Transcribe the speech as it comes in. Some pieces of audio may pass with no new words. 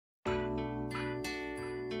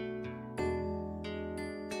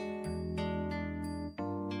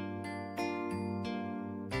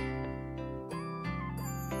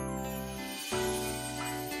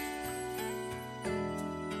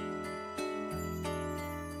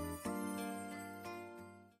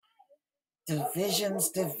Divisions,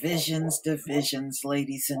 divisions, divisions,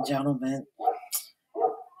 ladies and gentlemen.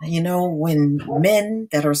 You know, when men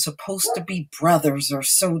that are supposed to be brothers are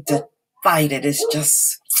so divided, it's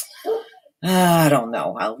just, I don't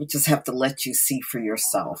know. I'll just have to let you see for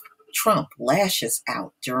yourself. Trump lashes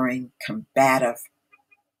out during combative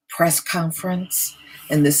press conference,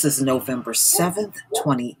 and this is November 7th,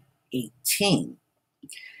 2018.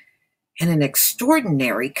 In an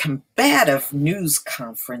extraordinary combative news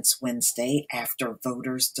conference Wednesday after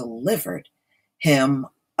voters delivered him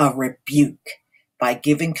a rebuke by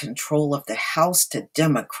giving control of the House to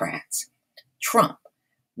Democrats, Trump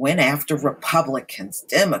went after Republicans,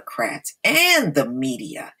 Democrats, and the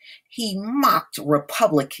media. He mocked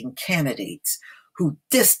Republican candidates who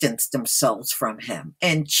distanced themselves from him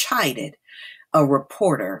and chided a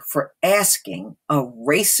reporter for asking a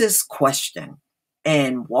racist question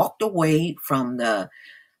and walked away from the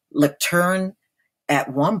lectern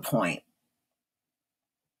at one point.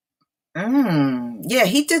 Yeah,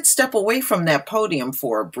 he did step away from that podium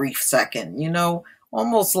for a brief second,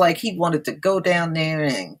 almost like he wanted to go down there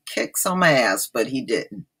and kick some ass, but he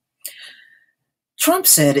didn't. Trump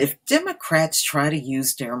said if Democrats try to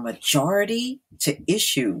use their majority to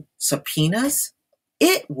issue subpoenas,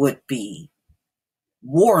 it would be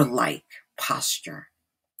warlike posture.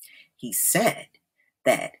 He said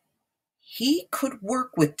that he could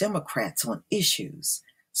work with Democrats on issues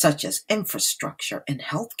such as infrastructure and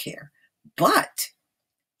healthcare, but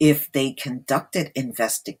if they conducted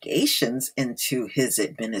investigations into his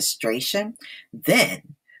administration,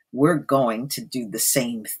 then we're going to do the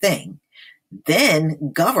same thing.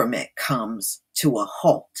 Then government comes to a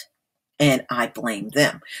halt, and I blame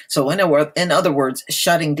them. So in other words,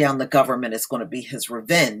 shutting down the government is going to be his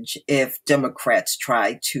revenge if Democrats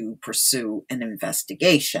try to pursue an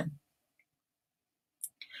investigation.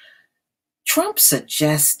 Trump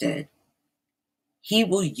suggested he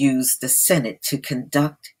will use the Senate to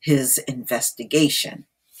conduct his investigation.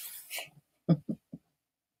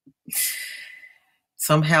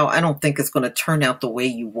 Somehow, I don't think it's going to turn out the way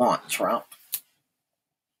you want, Trump.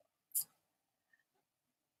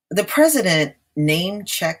 The president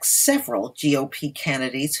name-checked several GOP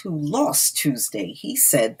candidates who lost Tuesday. He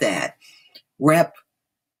said that Rep.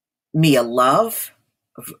 Mia Love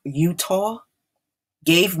of Utah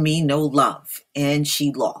gave me no love, and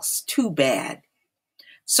she lost. Too bad.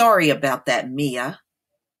 Sorry about that, Mia.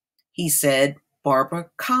 He said Barbara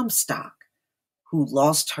Comstock, who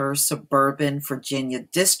lost her suburban Virginia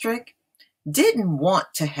district, didn't want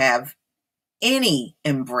to have any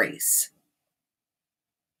embrace.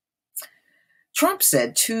 Trump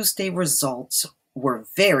said Tuesday results were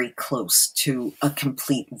very close to a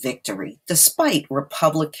complete victory, despite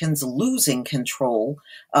Republicans losing control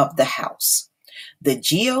of the House. The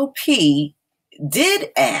GOP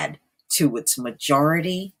did add to its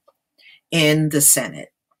majority in the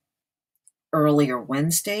Senate. Earlier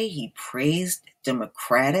Wednesday, he praised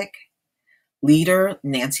Democratic leader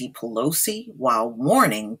Nancy Pelosi while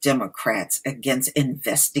warning Democrats against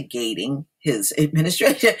investigating his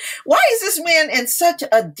administration. Why is this man in such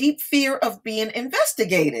a deep fear of being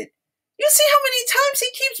investigated? You see how many times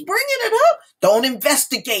he keeps bringing it up? Don't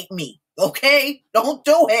investigate me, okay? Don't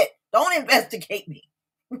do it. Don't investigate me.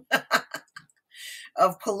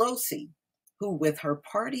 Of Pelosi, who with her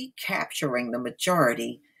party capturing the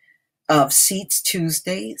majority of seats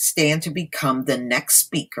Tuesday stand to become the next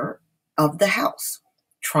Speaker of the House.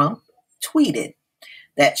 Trump tweeted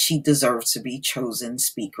that she deserves to be chosen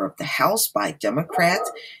Speaker of the House by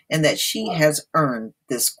Democrats and that she has earned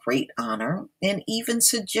this great honor, and even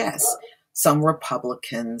suggests some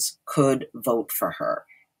Republicans could vote for her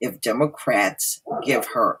if Democrats give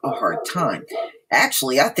her a hard time.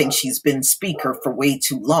 Actually, I think she's been Speaker for way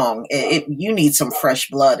too long. You need some fresh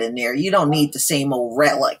blood in there. You don't need the same old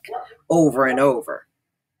relic over and over.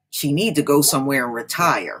 She needs to go somewhere and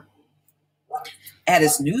retire. At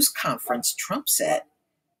his news conference, Trump said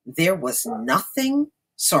there was nothing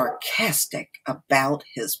sarcastic about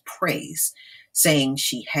his praise, saying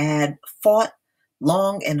she had fought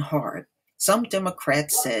long and hard. Some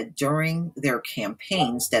Democrats said during their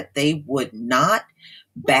campaigns that they would not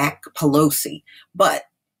back Pelosi, but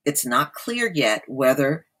it's not clear yet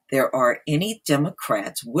whether there are any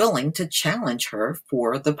Democrats willing to challenge her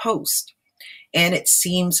for the post. And it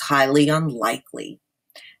seems highly unlikely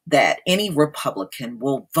that any Republican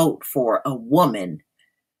will vote for a woman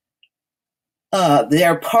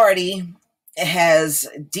their party has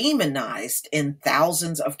demonized in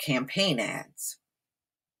thousands of campaign ads.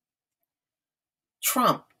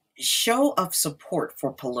 Trump's show of support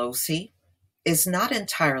for Pelosi is not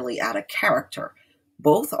entirely out of character.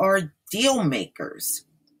 Both are deal makers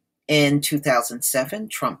In 2007,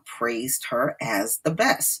 Trump praised her as the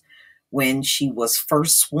best when she was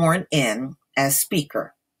first sworn in as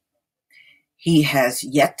Speaker. He has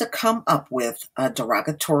yet to come up with a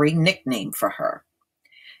derogatory nickname for her,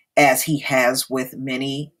 as he has with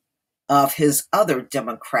many of his other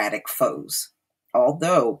Democratic foes,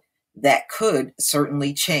 although that could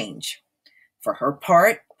certainly change. For her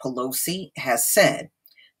part, Pelosi has said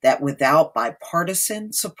that without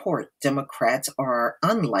bipartisan support, Democrats are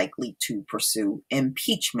unlikely to pursue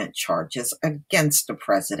impeachment charges against the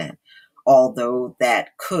president, although that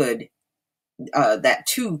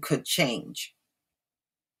too could change.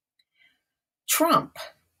 Trump.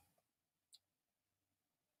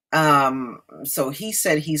 So he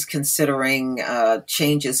said he's considering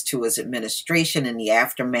changes to his administration in the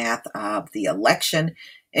aftermath of the election,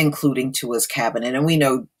 including to his cabinet. And we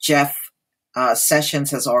know Jeff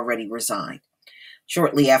Sessions has already resigned.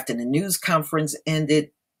 Shortly after the news conference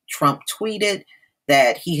ended, Trump tweeted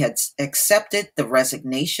that he had accepted the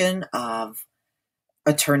resignation of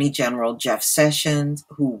Attorney General Jeff Sessions,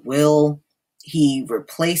 he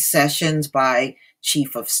replaced Sessions by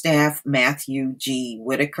Chief of Staff Matthew G.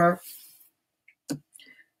 Whitaker.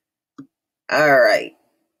 All right.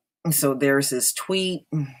 So there's his tweet.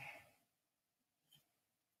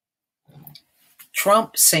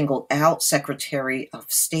 Trump singled out Secretary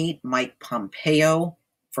of State Mike Pompeo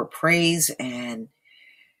for praise and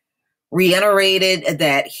reiterated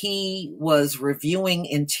that he was reviewing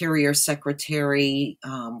Interior Secretary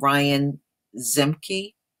Ryan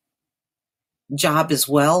Zinke's job as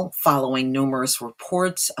well, following numerous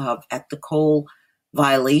reports of ethical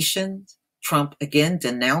violations. Trump again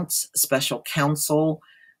denounced Special Counsel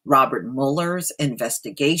Robert Mueller's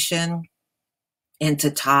investigation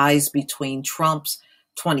into ties between Trump's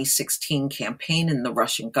 2016 campaign and the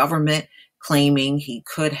Russian government, claiming he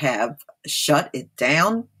could have shut it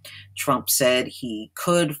down. Trump said he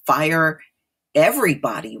could fire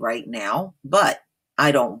everybody right now, but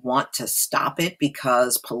I don't want to stop it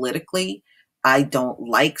because politically I don't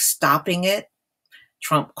like stopping it.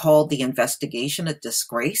 Trump called the investigation a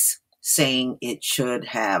disgrace, saying it should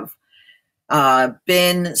have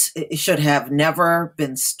never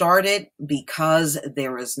been started because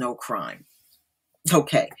there is no crime.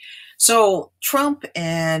 Okay, so Trump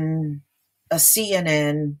and a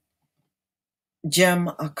CNN Jim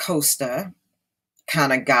Acosta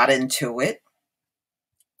kind of got into it,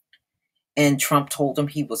 and Trump told him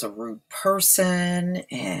he was a rude person,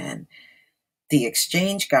 and the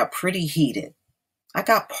exchange got pretty heated. I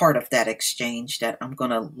got part of that exchange that I'm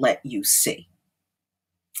going to let you see.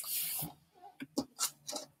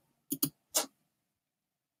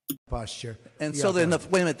 Posture. And so then, wait a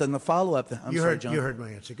minute, then the follow-up. You heard my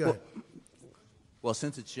answer. Go ahead. Well,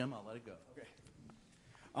 since it's Jim, I'll let it go. Okay.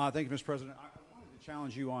 Thank you, Mr. President. I wanted to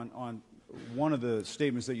challenge you on one of the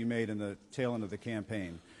statements that you made in the tail end of the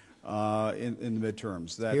campaign in the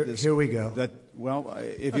midterms. Here we go.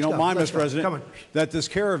 If you don't mind, Mr. President, that this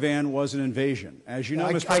caravan was an invasion. As you know,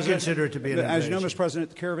 Mr. President, I consider it to be an invasion. As you know, Mr.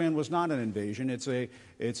 President, the caravan was not an invasion. It's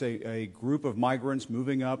a group of migrants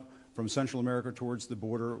moving up from Central America towards the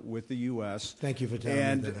border with the U.S. Thank you for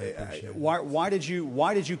telling me that. I appreciate it.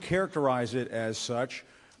 Why did you characterize it as such?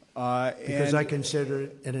 Because I consider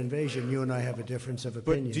it an invasion. You and I have a difference of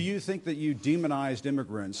opinion. But do you think that you demonized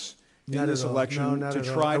immigrants in this all. election not to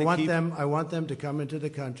try to keep them? I want them to come into the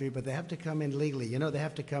country, but they have to come in legally. You know, they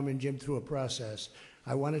have to come in, Jim, through a process.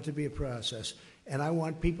 I want it to be a process, and I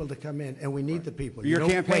want people to come in, and we need the people. Your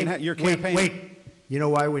campaign. Wait. You know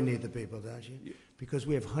why we need the people, don't you? Because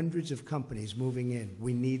we have hundreds of companies moving in.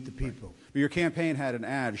 We need the people. But your campaign had an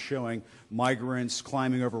ad showing migrants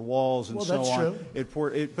climbing over walls and so on. Well, that's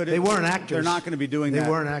true. But they weren't actors. They're not going to be doing that. They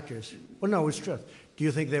weren't actors. Well, no, it's true. Do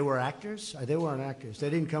you think they were actors? They weren't actors.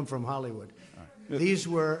 They didn't come from Hollywood. Right. These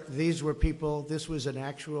were people. This was an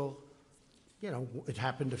actual, it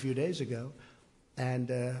happened a few days ago. And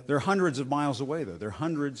they're hundreds of miles away, though. They're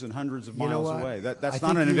hundreds and hundreds of miles away. That's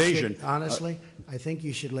not an invasion. Honestly, I think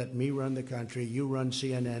you should let me run the country. You run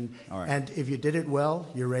CNN. All right. And if you did it well,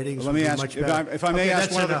 your ratings would be much better. If I may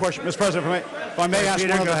ask one other question, Mr. President, if I may ask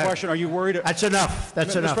one other question, are you worried? That's enough.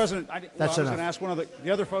 That's enough. Mr. President, I was going to ask one of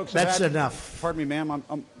the other folks. That's enough. Pardon me, ma'am.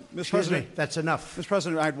 Mr. President, that's enough. Mr.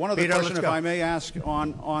 President, I had one other question, if I may ask,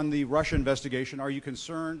 on the Russia investigation. Are you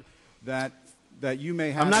concerned that you may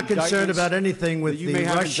have? I'm not concerned about anything with the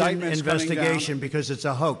Russian investigation because it's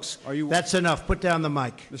a hoax. That's enough. Put down the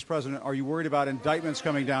mic. Mr. President, are you worried about indictments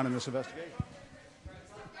coming down in this investigation?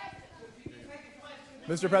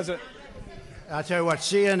 Mr. President. I'll tell you what,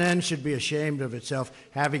 CNN should be ashamed of itself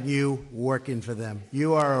having you working for them.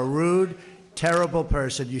 You are a rude, terrible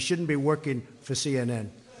person. You shouldn't be working for CNN.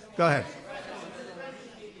 Go ahead.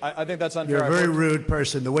 I think that's unfair. You're a very rude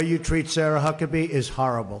person. The way you treat Sarah Huckabee is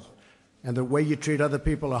horrible. And the way you treat other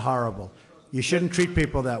people are horrible. You shouldn't treat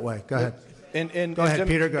people that way. Go ahead. Go ahead,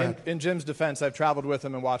 Peter. Go ahead. In Jim's defense, I've traveled with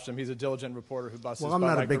him and watched him. He's a diligent reporter who busts his Well, I'm butt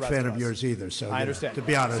not a like big the rest fan of of us. yours either, so I understand. to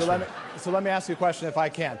be honest. So let me ask you a question, if I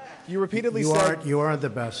can. You repeatedly You said... you aren't the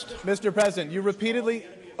best. Mr. President, you repeatedly,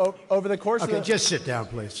 over the course of Okay, the... just sit down,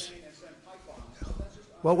 please.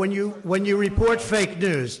 Well, when you report fake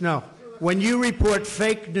news, when you report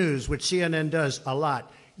fake news, which CNN does a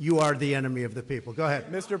lot, you are the enemy of the people. Go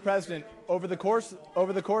ahead. Mr. President, over the course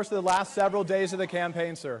of the last several days of the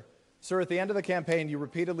campaign, sir, at the end of the campaign, you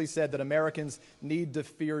repeatedly said that Americans need to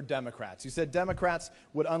fear Democrats. You said Democrats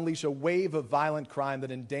would unleash a wave of violent crime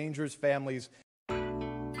that endangers families